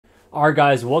Alright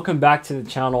guys, welcome back to the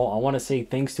channel. I want to say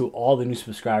thanks to all the new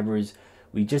subscribers.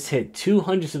 We just hit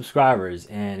 200 subscribers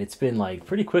and it's been like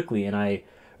pretty quickly, and I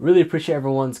really appreciate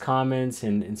everyone's comments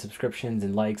and subscriptions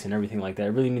and likes and everything like that. It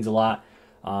really means a lot.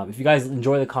 If you guys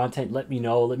enjoy the content, let me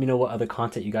know. Let me know what other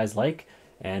content you guys like,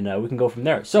 and we can go from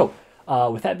there. So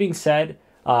with that being said,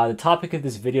 the topic of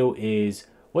this video is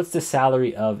what's the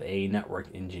salary of a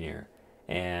network engineer?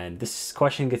 And this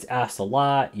question gets asked a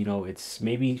lot. You know, it's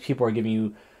maybe people are giving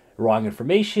you wrong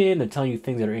information and telling you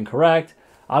things that are incorrect.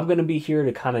 I'm going to be here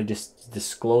to kind of just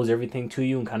disclose everything to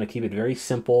you and kind of keep it very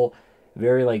simple,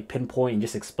 very like pinpoint, and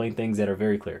just explain things that are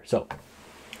very clear. So,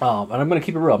 and I'm going to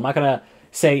keep it real. I'm not going to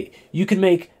say you can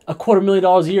make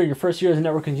 $250,000 a year in your first year as a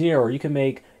network engineer, or you can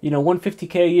make,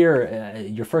 $150K a year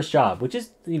your first job, which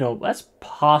is, that's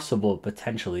possible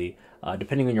potentially,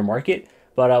 depending on your market.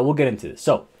 But we'll get into this.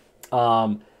 So,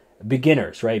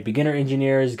 beginners, right? Beginner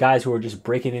engineers, guys who are just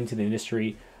breaking into the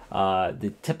industry.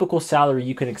 The typical salary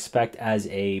you can expect as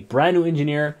a brand new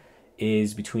engineer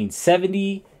is between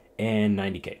 70 and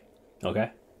 90K.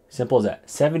 Okay, simple as that.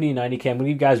 70 and 90K. I'm gonna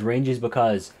give you guys ranges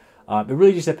because it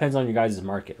really just depends on your guys'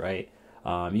 market, right?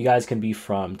 You guys can be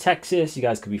from Texas, you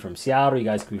guys could be from Seattle, you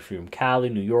guys could be from Cali,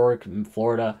 New York,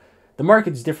 Florida. The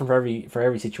market's different for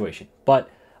every situation. But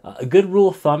a good rule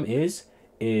of thumb is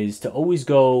to always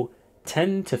go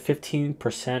 10 to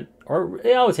 15%, or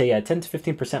I would say 10 to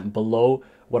 15% below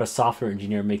what a software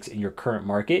engineer makes in your current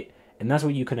market, and that's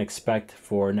what you can expect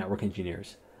for network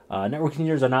engineers. Network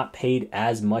engineers are not paid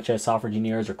as much as software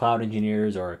engineers or cloud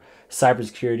engineers or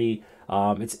cybersecurity.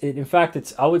 In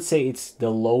fact, I would say it's the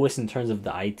lowest in terms of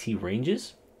the IT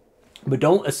ranges. But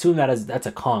don't assume that's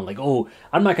a con. Like, oh,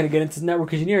 I'm not going to get into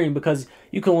network engineering because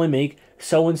you can only make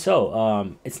so and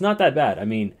so. It's not that bad. I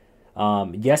mean,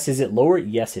 yes, is it lower?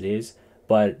 Yes, it is.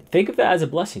 But think of that as a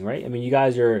blessing, right? I mean,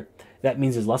 that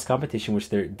means there's less competition, which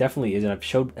there definitely is, and I've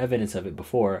showed evidence of it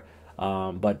before.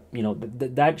 But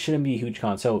that shouldn't be a huge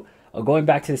con. So going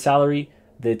back to the salary,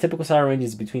 the typical salary range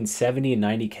is between 70 and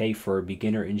 90K for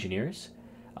beginner engineers.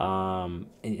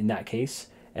 In that case,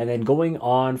 and then going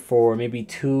on for maybe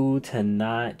 2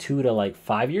 to like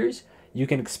 5 years, you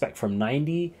can expect from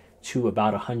 90 to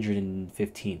about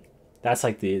 115. That's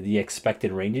like the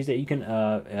expected ranges that you can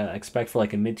expect for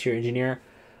like a mid-tier engineer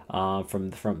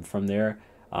from there.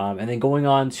 And then going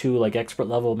on to like expert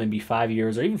level, maybe 5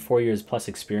 years or even 4 years plus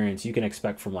experience, you can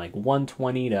expect from like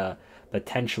 120 to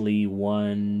potentially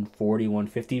 140,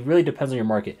 150. Really depends on your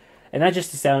market. And that's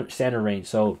just the standard range.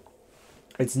 So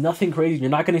it's nothing crazy. You're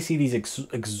not going to see these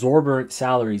exorbitant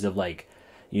salaries of like,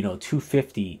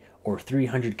 250 or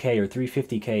 300K or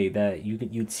 350K that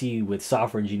you'd see with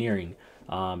software engineering.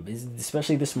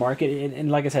 Especially this market,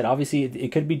 and like I said, obviously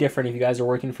it could be different if you guys are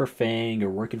working for FANG or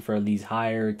working for these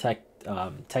higher tech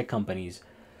companies,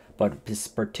 but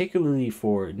particularly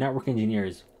for network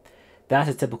engineers, that's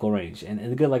a typical range. And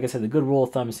the good, like I said, the good rule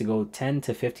of thumb is to go 10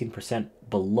 to 15%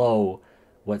 below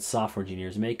what software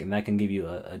engineers make, and that can give you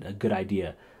a good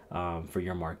idea for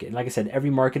your market. And like I said, every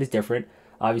market is different.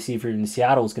 Obviously, if you're in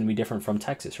Seattle, it's going to be different from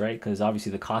Texas, right? Because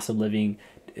obviously the cost of living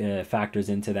factors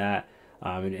into that.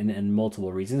 And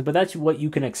multiple reasons, but that's what you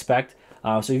can expect.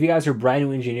 So if you guys are brand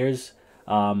new engineers,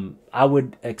 I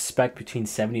would expect between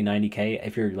 70 and 90K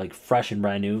if you're like fresh and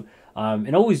brand new.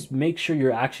 And always make sure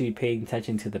you're actually paying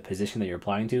attention to the position that you're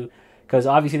applying to, because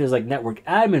obviously there's like network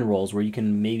admin roles where you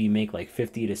can maybe make like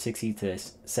 50 to 60 to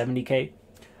 70K.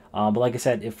 But like I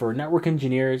said, if for network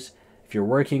engineers, if you're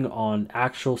working on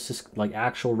actual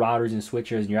routers and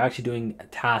switches, and you're actually doing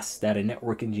tasks that a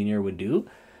network engineer would do,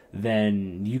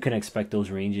 then you can expect those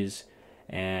ranges.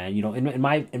 And in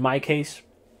my case,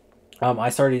 I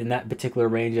started in that particular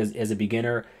range as a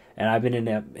beginner, and I've been in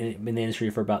the industry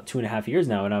for about 2.5 years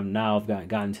now, and I've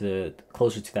gotten to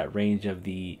closer to that range of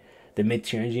the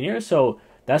mid-tier engineer. So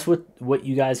that's what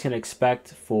you guys can expect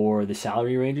for the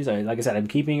salary ranges. Like I said, I'm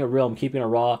keeping it real, I'm keeping it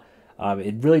raw.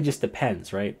 It really just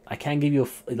depends, right? I can't give you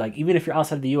even if you're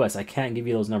outside of the U.S., I can't give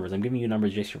you those numbers. I'm giving you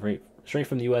numbers just straight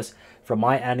from the U.S. from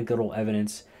my anecdotal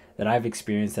evidence that I've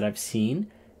experienced, that I've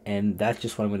seen, and that's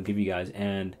just what I'm going to give you guys.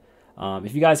 And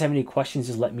if you guys have any questions,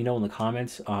 just let me know in the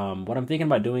comments. What I'm thinking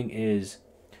about doing is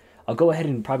I'll go ahead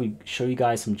and probably show you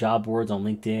guys some job boards on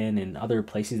LinkedIn and other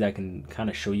places that can kind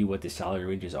of show you what the salary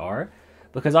ranges are,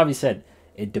 because obviously said,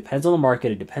 it depends on the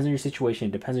market, it depends on your situation,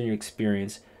 it depends on your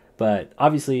experience, but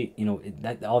obviously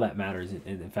that all that matters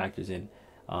and factors in.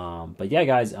 But yeah,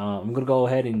 guys, I'm gonna go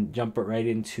ahead and jump right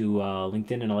into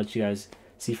LinkedIn, and I'll let you guys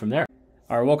see from there.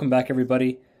 All right, welcome back,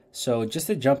 everybody. So just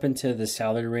to jump into the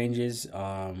salary ranges,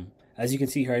 as you can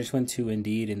see here, I just went to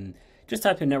Indeed and just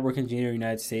typed in network engineer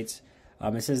United States.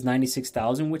 It says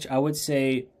 96,000, which I would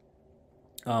say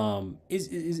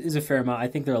is a fair amount. I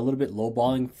think they're a little bit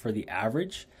lowballing for the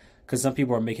average, because some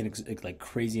people are making like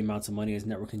crazy amounts of money as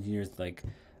network engineers, like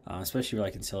especially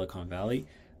like in Silicon Valley.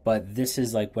 But this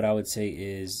is like what I would say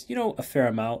is, you know, a fair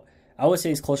amount. I would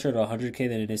say it's closer to 100K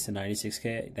than it is to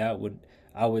 96K. That would,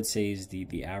 I would say, is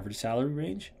the average salary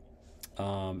range.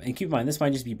 And keep in mind, this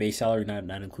might just be base salary,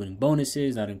 not including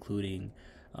bonuses, not including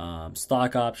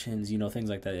stock options, you know, things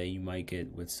like that that you might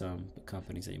get with some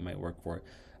companies that you might work for.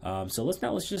 So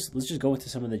let's just go into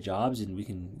some of the jobs, and we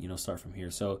can, you know, start from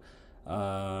here. So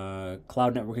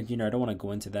cloud network engineer, I don't want to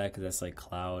go into that because that's like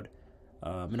cloud,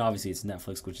 and obviously it's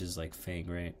Netflix, which is like Fang,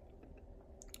 right?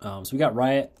 So we got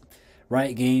Riot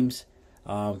Games,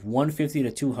 150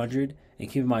 to 200, and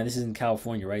keep in mind this is in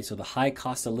California, right? So the high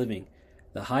cost of living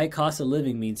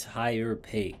means higher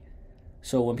pay.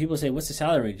 So when people say what's the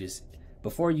salary ranges,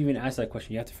 before you even ask that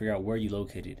question, you have to figure out where you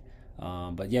located.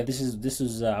 But yeah, this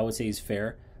is I would say is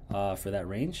fair for that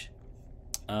range.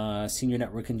 Senior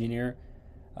network engineer.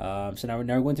 So now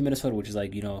we're going to Minnesota, which is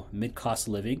like, you know, mid cost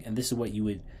of living, and this is what you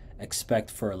would expect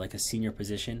for like a senior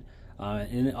position.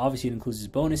 And obviously it includes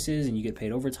bonuses, and you get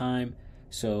paid overtime.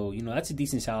 So, you know, that's a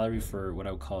decent salary for what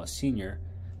I would call a senior.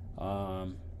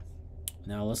 Now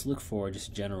let's look for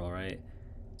just general, right?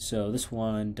 So this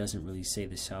one doesn't really say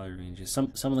the salary ranges.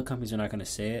 Some of the companies are not going to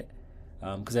say it,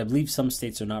 because I believe some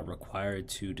states are not required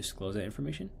to disclose that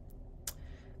information.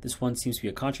 This one seems to be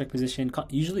a contract position.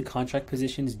 Usually contract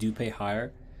positions do pay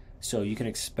higher, so you can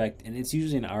expect, and it's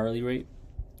usually an hourly rate,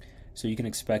 so you can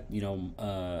expect, you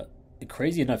know,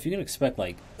 crazy enough, you can expect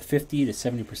like 50 to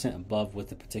 70% above what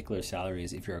the particular salary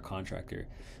is if you're a contractor.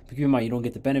 But keep in mind, you don't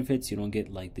get the benefits, you don't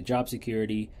get like the job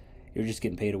security, you're just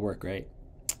getting paid to work, right?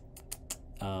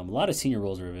 A lot of senior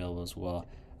roles are available as well.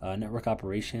 Network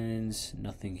operations,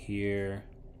 nothing here.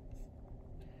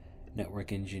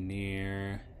 Network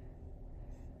engineer,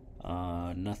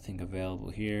 nothing available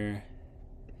here.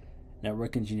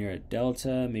 Network engineer at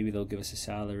Delta, maybe they'll give us a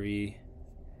salary.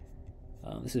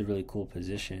 This is a really cool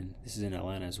position. This is in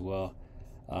Atlanta as well.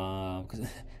 Cause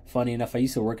funny enough, I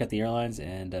used to work at the airlines,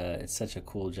 and it's such a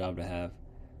cool job to have.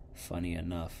 Funny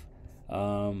enough,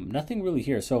 nothing really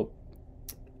here. So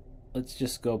let's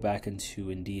just go back into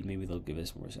Indeed. Maybe they'll give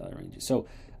us more salary ranges. So,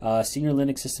 senior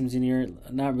Linux systems engineer,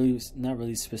 not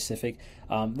really specific.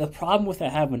 The problem with I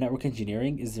have with network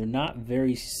engineering is they're not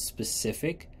very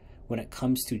specific when it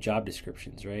comes to job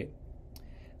descriptions, right?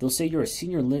 They'll say you're a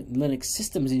senior Linux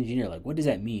systems engineer. Like, what does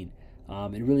that mean?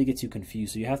 It really gets you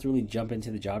confused. So you have to really jump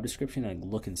into the job description and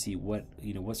look and see what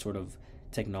sort of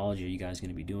technology are you guys going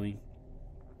to be doing.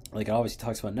 Like, it obviously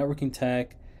talks about networking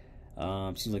tech.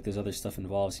 Seems like there's other stuff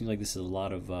involved. Seems like this is a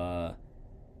lot of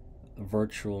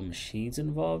virtual machines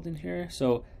involved in here.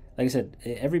 So, like I said,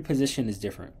 every position is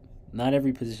different. Not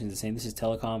every position is the same. This is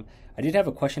telecom. I did have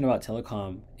a question about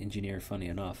telecom engineer, funny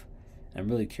enough. I'm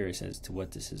really curious as to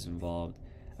what this is involved.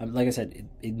 Like I said,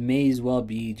 it may as well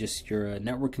be just you're a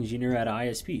network engineer at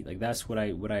ISP. Like, that's what I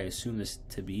assume this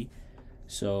to be.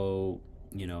 So,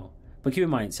 you know. But keep in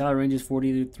mind, salary range is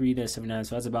 43 to 79.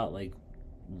 So that's about like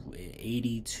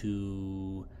 80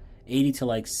 to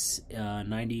like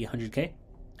 90, 100K.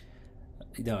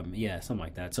 Yeah, something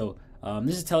like that. So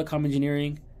this is telecom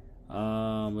engineering.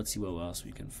 Let's see what else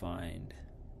we can find.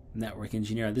 Network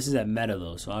engineer. This is at Meta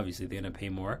though, so obviously they're gonna pay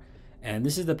more. And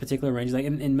this is the particular range. Like,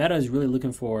 and Meta is really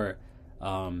looking for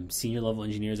senior level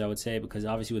engineers, I would say, because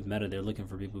obviously with Meta they're looking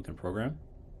for people who can program.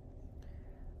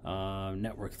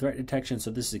 Network threat detection.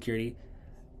 So this is security.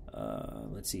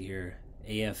 Let's see here.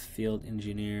 AF field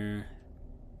engineer,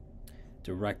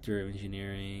 director of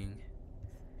engineering.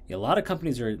 Yeah, a lot of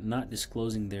companies are not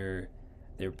disclosing their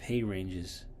pay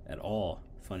ranges at all.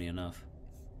 Funny enough.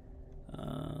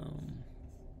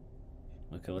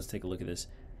 Okay, let's take a look at this.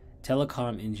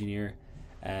 Telecom engineer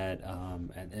at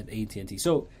AT&T.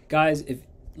 So, guys, if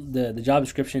the job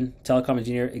description, telecom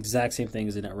engineer, exact same thing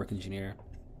as a network engineer.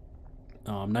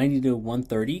 90 to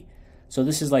 130. So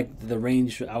this is like the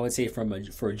range, I would say,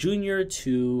 for a junior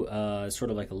to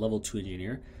sort of like a level 2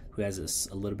 engineer who has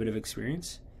a little bit of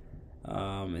experience.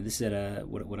 And this is at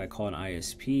what I call an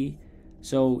ISP.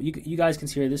 So you guys can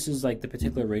see here, this is like the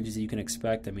particular ranges that you can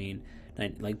expect. I mean,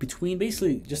 like between,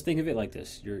 basically, just think of it like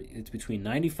this. It's between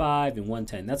 95 and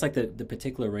 110. That's like the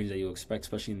particular range that you expect,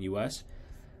 especially in the US.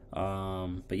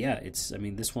 But yeah, I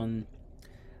mean, this one,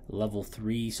 level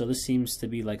 3. So this seems to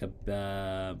be like I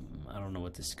don't know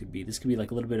what this could be. This could be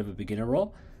like a little bit of a beginner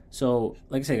role. So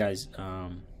like I say, guys,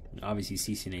 obviously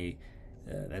CCNA,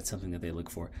 that's something that they look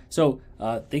for. So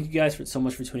thank you guys so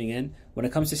much for tuning in. When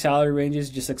it comes to salary ranges,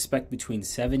 just expect between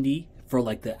 70 for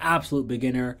like the absolute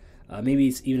beginner. Maybe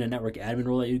it's even a network admin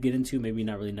role that you get into. Maybe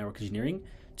not really network engineering.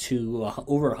 to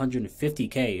over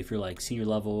 150K if you're like senior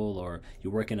level or you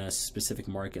work in a specific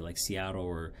market like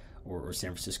Seattle or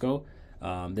San Francisco.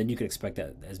 Then you could expect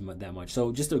that much.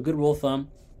 So just a good rule of thumb,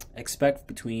 expect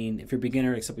between, if you're a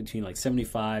beginner, expect between like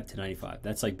 75 to 95.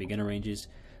 That's like beginner ranges.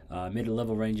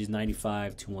 Mid-level ranges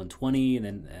 95 to 120,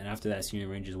 and after that, senior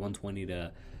ranges 120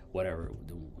 to whatever,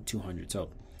 200. So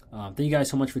thank you guys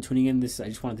so much for tuning in. I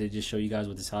just wanted to just show you guys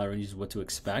what the salary range is, what to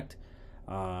expect,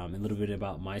 a little bit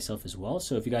about myself as well.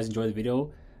 So if you guys enjoyed the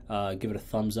video, give it a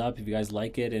thumbs up. If you guys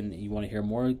like it and you want to hear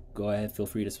more, go ahead, feel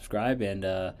free to subscribe,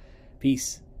 and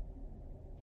peace.